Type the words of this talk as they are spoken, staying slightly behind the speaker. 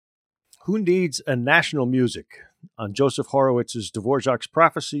Who Needs a National Music? On Joseph Horowitz's Dvorak's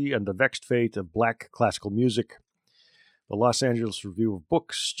Prophecy and the Vexed Fate of Black Classical Music. The Los Angeles Review of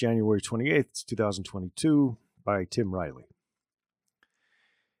Books, January 28th, 2022, by Tim Riley.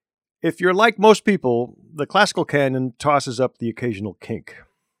 If you're like most people, the classical canon tosses up the occasional kink.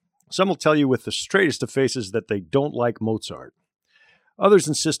 Some will tell you with the straightest of faces that they don't like Mozart. Others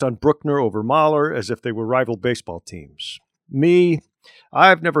insist on Bruckner over Mahler as if they were rival baseball teams. Me,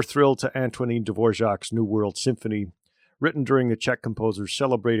 I've never thrilled to Antonin Dvorak's New World Symphony, written during the Czech composer's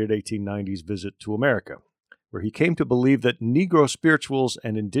celebrated 1890s visit to America, where he came to believe that Negro spirituals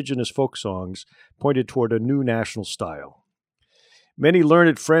and indigenous folk songs pointed toward a new national style. Many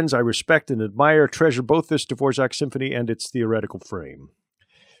learned friends I respect and admire treasure both this Dvorak symphony and its theoretical frame.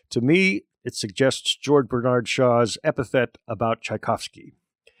 To me, it suggests George Bernard Shaw's epithet about Tchaikovsky.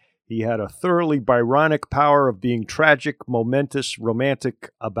 He had a thoroughly Byronic power of being tragic, momentous, romantic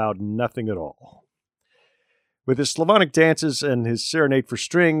about nothing at all. With his Slavonic dances and his serenade for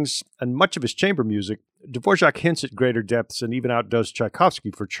strings, and much of his chamber music, Dvorak hints at greater depths and even outdoes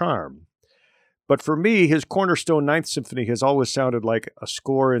Tchaikovsky for charm. But for me, his cornerstone Ninth Symphony has always sounded like a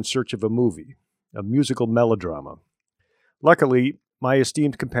score in search of a movie, a musical melodrama. Luckily, my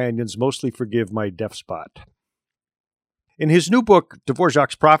esteemed companions mostly forgive my deaf spot. In his new book,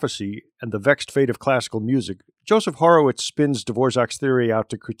 Dvorak's Prophecy and the Vexed Fate of Classical Music, Joseph Horowitz spins Dvorak's theory out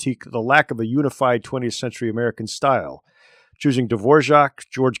to critique the lack of a unified 20th century American style, choosing Dvorak,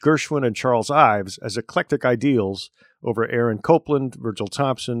 George Gershwin, and Charles Ives as eclectic ideals over Aaron Copland, Virgil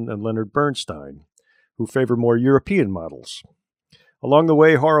Thompson, and Leonard Bernstein, who favor more European models. Along the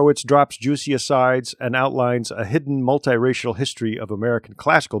way, Horowitz drops juicy asides and outlines a hidden multiracial history of American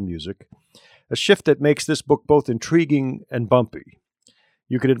classical music, a shift that makes this book both intriguing and bumpy.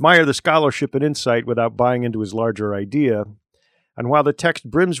 You can admire the scholarship and insight without buying into his larger idea, and while the text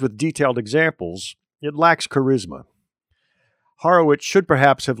brims with detailed examples, it lacks charisma. Horowitz should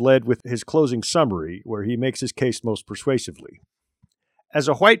perhaps have led with his closing summary, where he makes his case most persuasively. As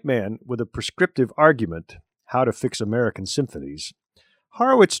a white man with a prescriptive argument, how to fix American symphonies,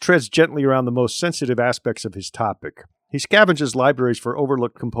 Horowitz treads gently around the most sensitive aspects of his topic. He scavenges libraries for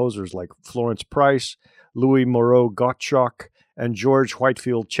overlooked composers like Florence Price, Louis Moreau Gottschalk, and George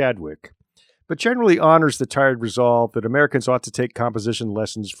Whitefield Chadwick, but generally honors the tired resolve that Americans ought to take composition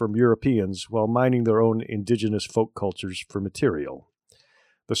lessons from Europeans while mining their own indigenous folk cultures for material.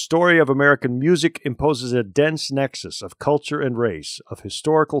 The story of American music imposes a dense nexus of culture and race, of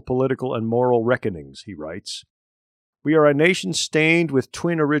historical, political, and moral reckonings, he writes. We are a nation stained with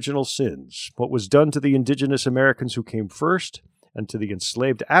twin original sins. What was done to the indigenous Americans who came first and to the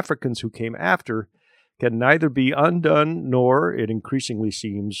enslaved Africans who came after can neither be undone nor, it increasingly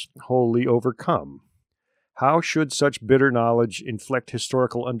seems, wholly overcome. How should such bitter knowledge inflect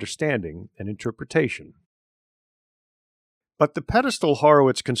historical understanding and interpretation? But the pedestal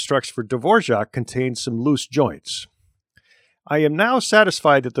Horowitz constructs for Dvorak contains some loose joints. I am now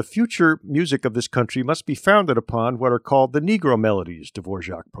satisfied that the future music of this country must be founded upon what are called the Negro melodies,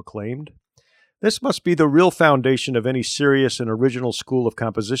 Dvorak proclaimed. This must be the real foundation of any serious and original school of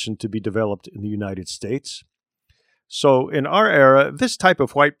composition to be developed in the United States. So, in our era, this type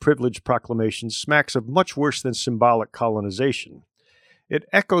of white privilege proclamation smacks of much worse than symbolic colonization. It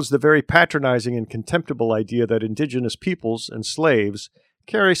echoes the very patronizing and contemptible idea that indigenous peoples and slaves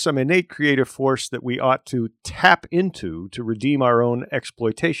carry some innate creative force that we ought to tap into to redeem our own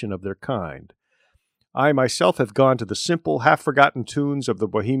exploitation of their kind. I myself have gone to the simple, half-forgotten tunes of the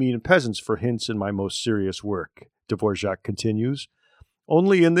Bohemian peasants for hints in my most serious work, Dvorak continues.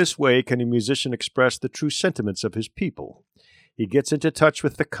 Only in this way can a musician express the true sentiments of his people. He gets into touch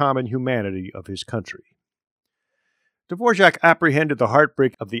with the common humanity of his country. Dvorak apprehended the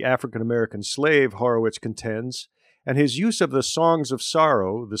heartbreak of the African-American slave, Horowitz contends, and his use of the songs of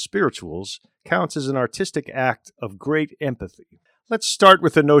sorrow, the spirituals, counts as an artistic act of great empathy. Let's start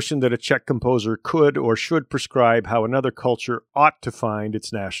with the notion that a Czech composer could or should prescribe how another culture ought to find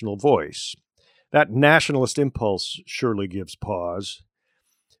its national voice. That nationalist impulse surely gives pause.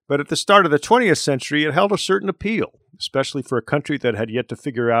 But at the start of the 20th century, it held a certain appeal, especially for a country that had yet to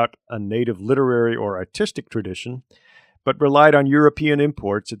figure out a native literary or artistic tradition, but relied on European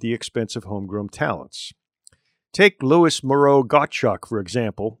imports at the expense of homegrown talents. Take Louis Moreau Gottschalk, for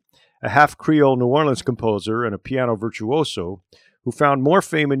example, a half-Creole New Orleans composer and a piano virtuoso who found more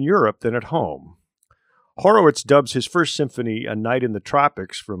fame in Europe than at home. Horowitz dubs his first symphony, A Night in the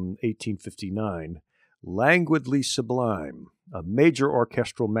Tropics from 1859, languidly sublime, a major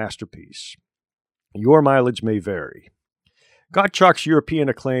orchestral masterpiece. Your mileage may vary. Gottschalk's European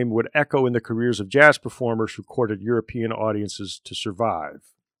acclaim would echo in the careers of jazz performers who courted European audiences to survive.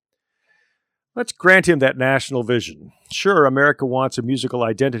 Let's grant him that national vision. Sure, America wants a musical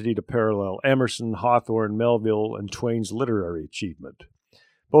identity to parallel Emerson, Hawthorne, Melville, and Twain's literary achievement.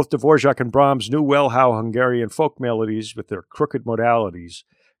 Both Dvorak and Brahms knew well how Hungarian folk melodies, with their crooked modalities,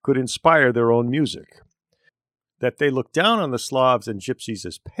 could inspire their own music. That they looked down on the Slavs and Gypsies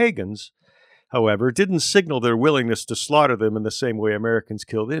as pagans, however, didn't signal their willingness to slaughter them in the same way Americans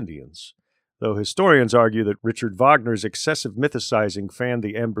killed Indians, though historians argue that Richard Wagner's excessive mythicizing fanned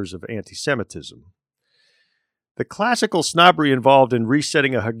the embers of anti-Semitism. The classical snobbery involved in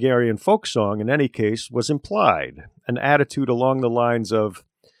resetting a Hungarian folk song, in any case, was implied, an attitude along the lines of,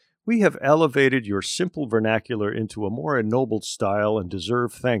 "We have elevated your simple vernacular into a more ennobled style and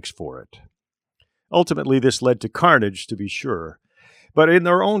deserve thanks for it." Ultimately, this led to carnage, to be sure. But in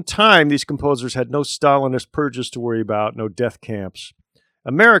their own time, these composers had no Stalinist purges to worry about, no death camps.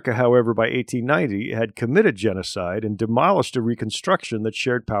 America, however, by 1890, had committed genocide and demolished a reconstruction that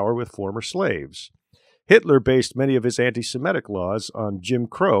shared power with former slaves. Hitler based many of his anti-Semitic laws on Jim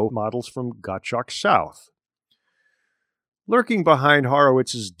Crow models from Gottschalk's South. Lurking behind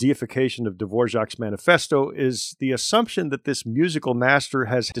Horowitz's deification of Dvorak's manifesto is the assumption that this musical master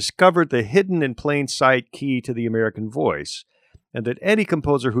has discovered the hidden in plain sight key to the American voice, and that any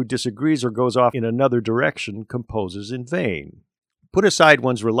composer who disagrees or goes off in another direction composes in vain. Put aside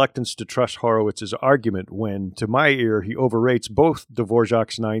one's reluctance to trust Horowitz's argument when, to my ear, he overrates both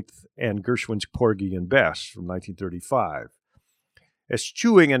Dvorak's Ninth and Gershwin's Porgy and Bess from 1935.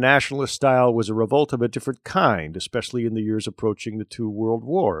 Eschewing a nationalist style was a revolt of a different kind, especially in the years approaching the two world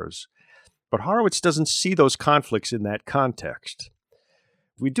wars. But Horowitz doesn't see those conflicts in that context.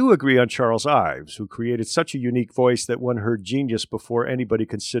 We do agree on Charles Ives, who created such a unique voice that one heard genius before anybody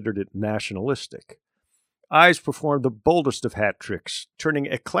considered it nationalistic. Ives performed the boldest of hat tricks, turning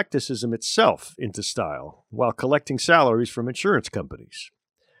eclecticism itself into style, while collecting salaries from insurance companies.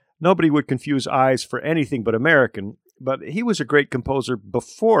 Nobody would confuse Ives for anything but American, but he was a great composer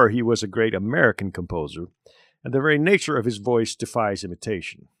before he was a great American composer, and the very nature of his voice defies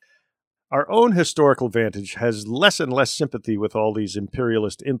imitation. Our own historical vantage has less and less sympathy with all these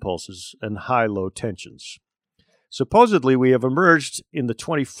imperialist impulses and high-low tensions. Supposedly, we have emerged in the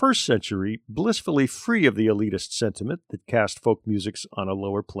 21st century blissfully free of the elitist sentiment that cast folk musics on a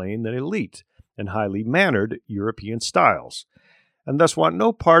lower plane than elite and highly mannered European styles, and thus want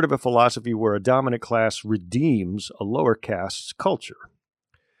no part of a philosophy where a dominant class redeems a lower caste's culture.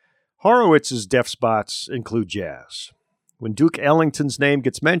 Horowitz's deaf spots include jazz. When Duke Ellington's name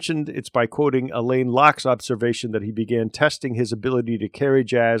gets mentioned, it's by quoting Alain Locke's observation that he began testing his ability to carry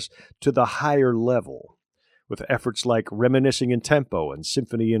jazz to the higher level, with efforts like Reminiscing in Tempo and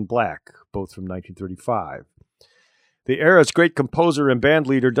Symphony in Black, both from 1935. The era's great composer and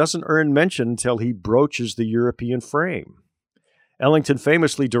bandleader doesn't earn mention until he broaches the European frame. Ellington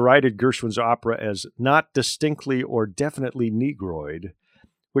famously derided Gershwin's opera as not distinctly or definitely Negroid,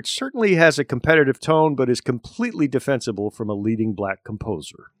 which certainly has a competitive tone but is completely defensible from a leading black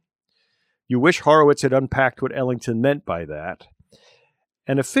composer. You wish Horowitz had unpacked what Ellington meant by that.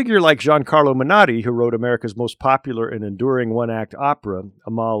 And a figure like Giancarlo Menotti, who wrote America's most popular and enduring one-act opera,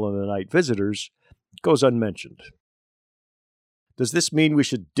 Amal and the Night Visitors, goes unmentioned. Does this mean we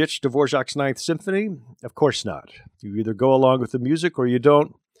should ditch Dvorak's Ninth Symphony? Of course not. You either go along with the music or you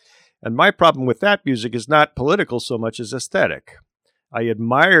don't. And my problem with that music is not political so much as aesthetic. I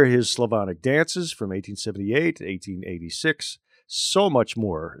admire his Slavonic dances from 1878 to 1886 so much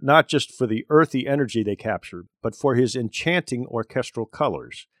more, not just for the earthy energy they capture, but for his enchanting orchestral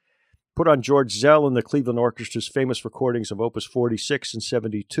colors. Put on George Zell and the Cleveland Orchestra's famous recordings of Opus 46 and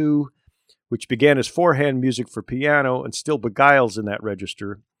 72, which began as four-hand music for piano and still beguiles in that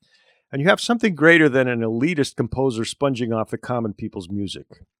register, and you have something greater than an elitist composer sponging off the common people's music.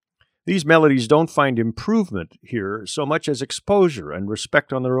 These melodies don't find improvement here so much as exposure and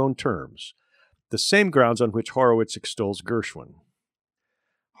respect on their own terms, the same grounds on which Horowitz extols Gershwin.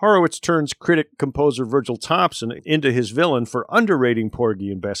 Horowitz turns critic-composer Virgil Thomson into his villain for underrating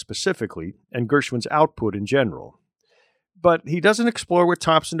Porgy and Bess specifically, and Gershwin's output in general. But he doesn't explore what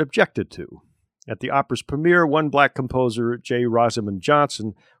Thomson objected to. At the opera's premiere, one black composer, J. Rosamond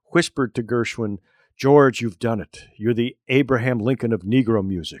Johnson, whispered to Gershwin, "George, you've done it. You're the Abraham Lincoln of Negro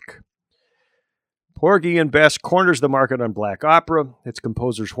music." Porgy and Bess corners the market on black opera, its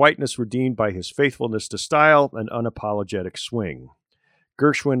composer's whiteness redeemed by his faithfulness to style and unapologetic swing.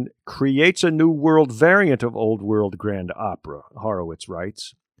 Gershwin creates a new world variant of old world grand opera, Horowitz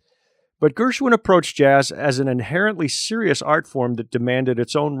writes. But Gershwin approached jazz as an inherently serious art form that demanded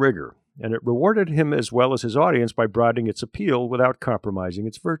its own rigor, and it rewarded him as well as his audience by broadening its appeal without compromising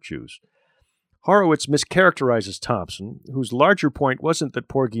its virtues. Horowitz mischaracterizes Thompson, whose larger point wasn't that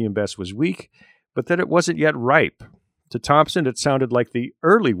Porgy and Bess was weak, but that it wasn't yet ripe. To Thompson, it sounded like the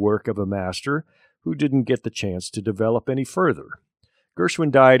early work of a master who didn't get the chance to develop any further.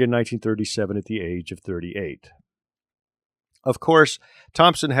 Gershwin died in 1937 at the age of 38. Of course,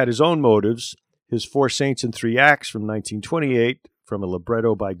 Thompson had his own motives. His Four Saints in Three Acts from 1928, from a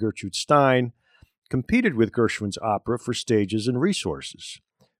libretto by Gertrude Stein, competed with Gershwin's opera for stages and resources.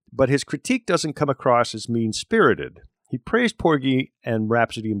 But his critique doesn't come across as mean-spirited. He praised Porgy and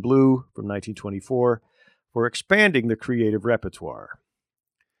Rhapsody in Blue from 1924 for expanding the creative repertoire.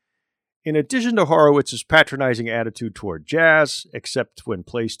 In addition to Horowitz's patronizing attitude toward jazz, except when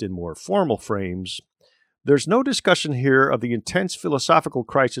placed in more formal frames, there's no discussion here of the intense philosophical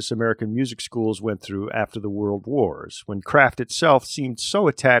crisis American music schools went through after the World Wars, when craft itself seemed so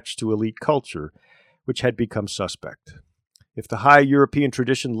attached to elite culture, which had become suspect. If the high European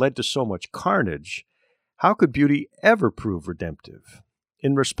tradition led to so much carnage, how could beauty ever prove redemptive?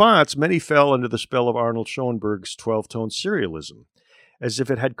 In response, many fell under the spell of Arnold Schoenberg's 12-tone serialism, as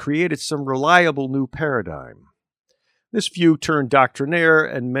if it had created some reliable new paradigm. This view turned doctrinaire,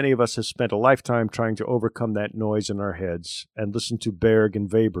 and many of us have spent a lifetime trying to overcome that noise in our heads and listen to Berg and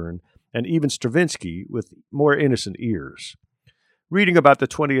Webern, and even Stravinsky, with more innocent ears. Reading about the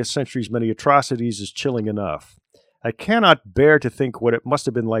 20th century's many atrocities is chilling enough. I cannot bear to think what it must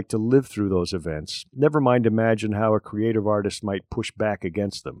have been like to live through those events, never mind imagine how a creative artist might push back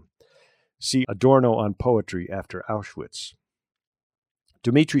against them. See Adorno on Poetry after Auschwitz.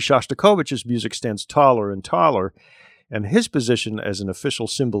 Dmitri Shostakovich's music stands taller and taller, and his position as an official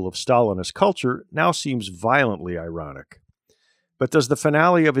symbol of Stalinist culture now seems violently ironic. But does the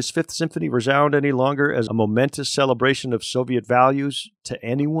finale of his Fifth Symphony resound any longer as a momentous celebration of Soviet values to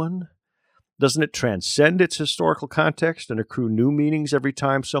anyone? Doesn't it transcend its historical context and accrue new meanings every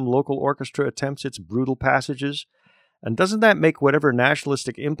time some local orchestra attempts its brutal passages? And doesn't that make whatever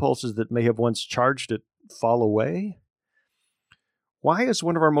nationalistic impulses that may have once charged it fall away? Why is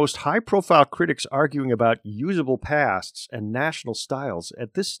one of our most high-profile critics arguing about usable pasts and national styles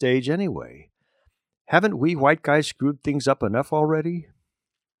at this stage anyway? Haven't we white guys screwed things up enough already?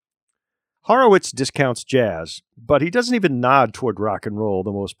 Horowitz discounts jazz, but he doesn't even nod toward rock and roll,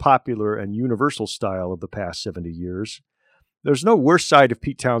 the most popular and universal style of the past 70 years. There's no worse side of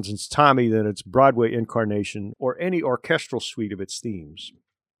Pete Townshend's Tommy than its Broadway incarnation or any orchestral suite of its themes.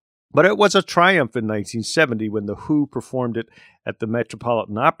 But it was a triumph in 1970 when The Who performed it at the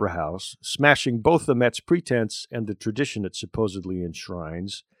Metropolitan Opera House, smashing both the Met's pretense and the tradition it supposedly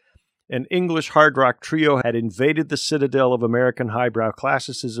enshrines. An English hard rock trio had invaded the citadel of American highbrow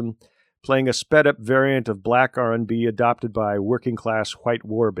classicism, playing a sped-up variant of black R&B adopted by working-class white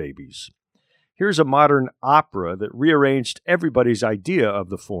war babies. Here's a modern opera that rearranged everybody's idea of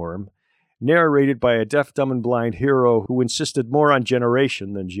the form, narrated by a deaf, dumb, and blind hero who insisted more on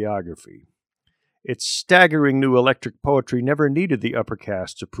generation than geography. Its staggering new electric poetry never needed the upper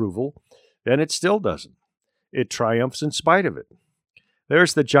cast's approval, and it still doesn't. It triumphs in spite of it.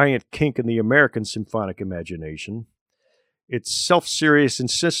 There's the giant kink in the American symphonic imagination. Its self-serious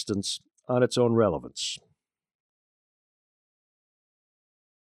insistence on its own relevance.